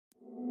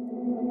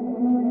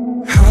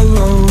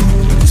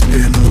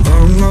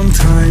long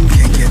time,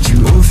 can't get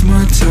you off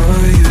my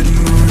tired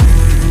mind.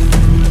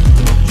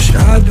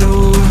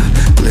 Shadow,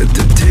 let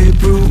the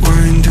tape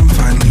rewind and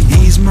finally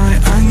ease my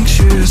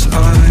anxious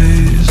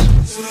eyes.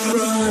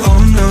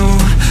 Oh no,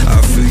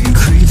 I feel you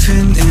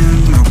creeping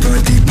in, my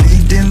body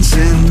bleeding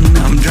sin,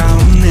 I'm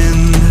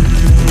drowning.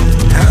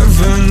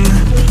 Heaven,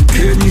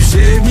 can you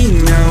save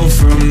me now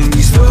from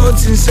these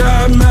thoughts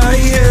inside my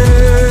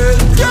head?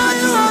 God,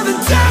 you are the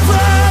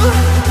devil,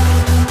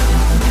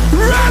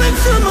 running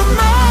through my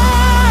mind.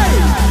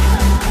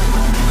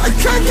 I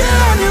can't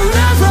get on your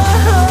level,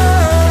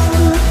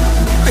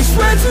 I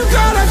swear to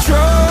God I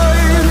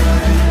tried.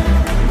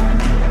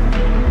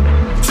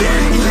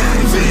 Ding,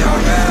 ding,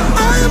 VRL,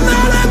 I am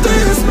not under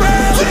your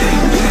spell.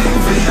 Ding, ding,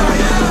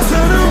 VRL,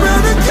 turn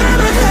around and get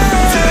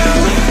ahead.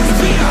 Ding, ding,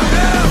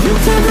 VRL, you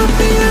can't help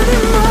me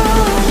anymore.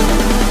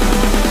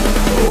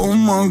 Oh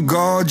my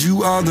God, you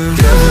are the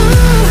devil.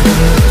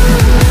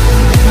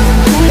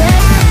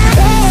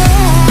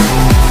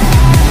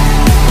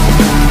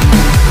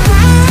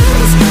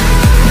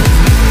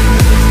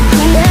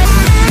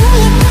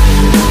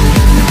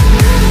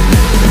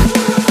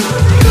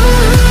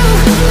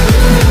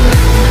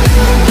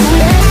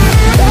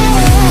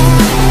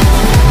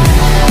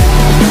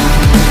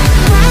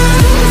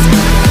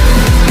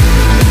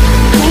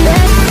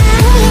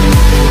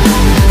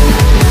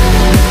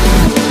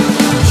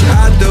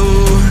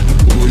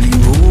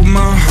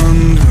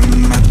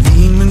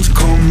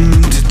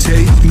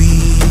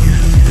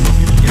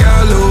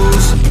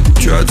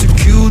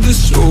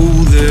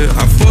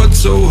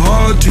 So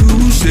hard to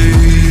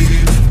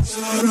save.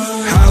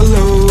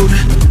 Hallowed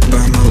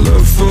by my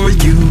love for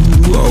you,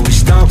 always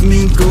stop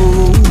me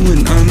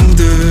going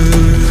under.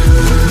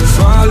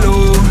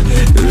 Follow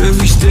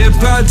every step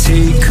I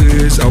take,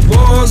 cause I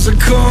was a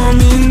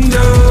coming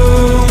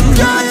down.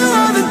 God, you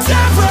are the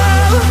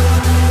devil,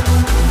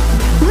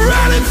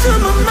 running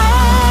through my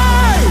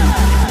mind.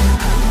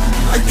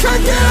 I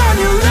can't get on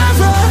your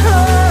level,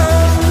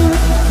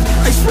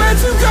 I swear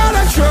to God I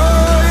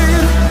tried.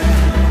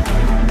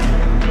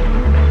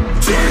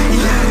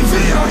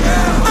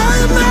 I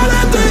am not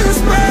under your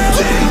spell.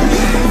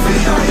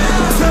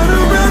 Turn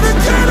around and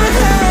turn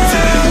ahead.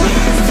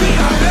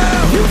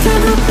 You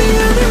can't help me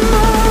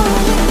anymore.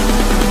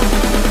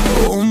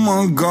 Oh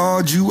my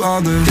God, you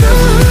are the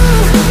devil.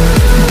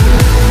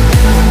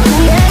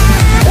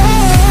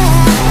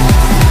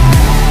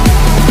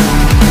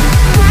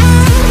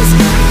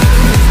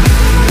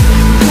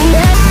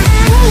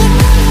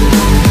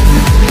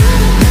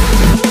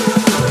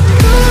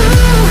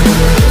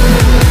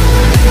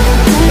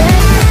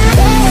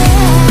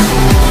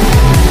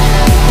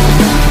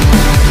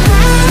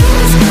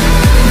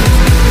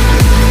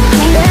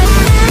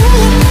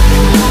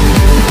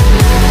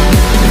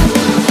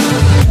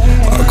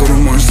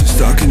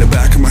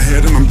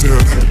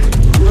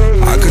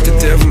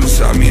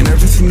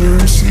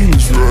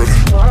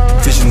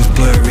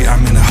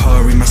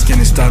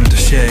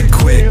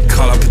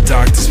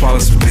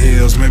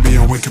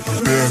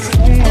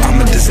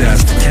 I'm a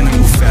disaster, can I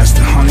move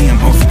faster? Honey,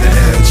 I'm over the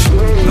edge.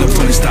 No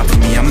funny stopping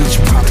me, I'm at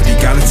your property,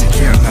 gotta take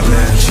care of my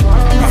ledge.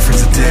 My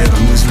friends are dead,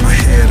 I'm losing my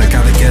head, I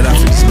gotta get out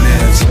of these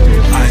meds.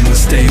 I am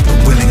unstable,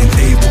 willing and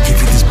able, give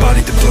you this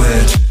body to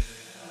pledge.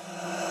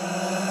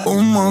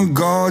 Oh my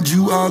God,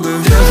 you are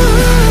the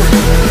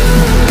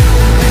devil.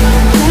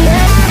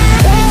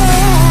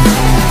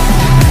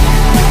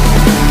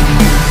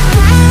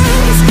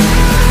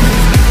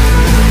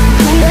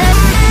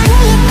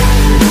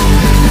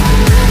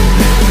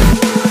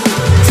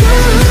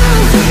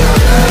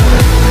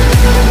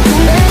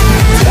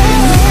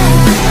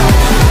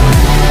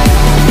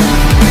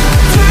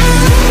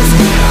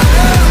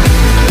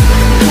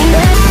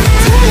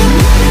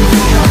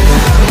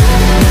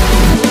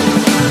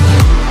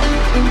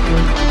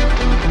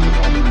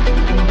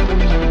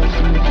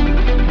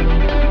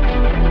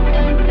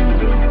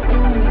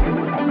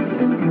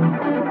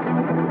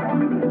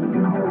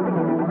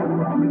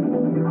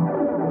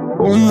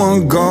 Oh my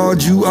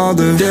God, you are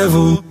the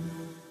devil.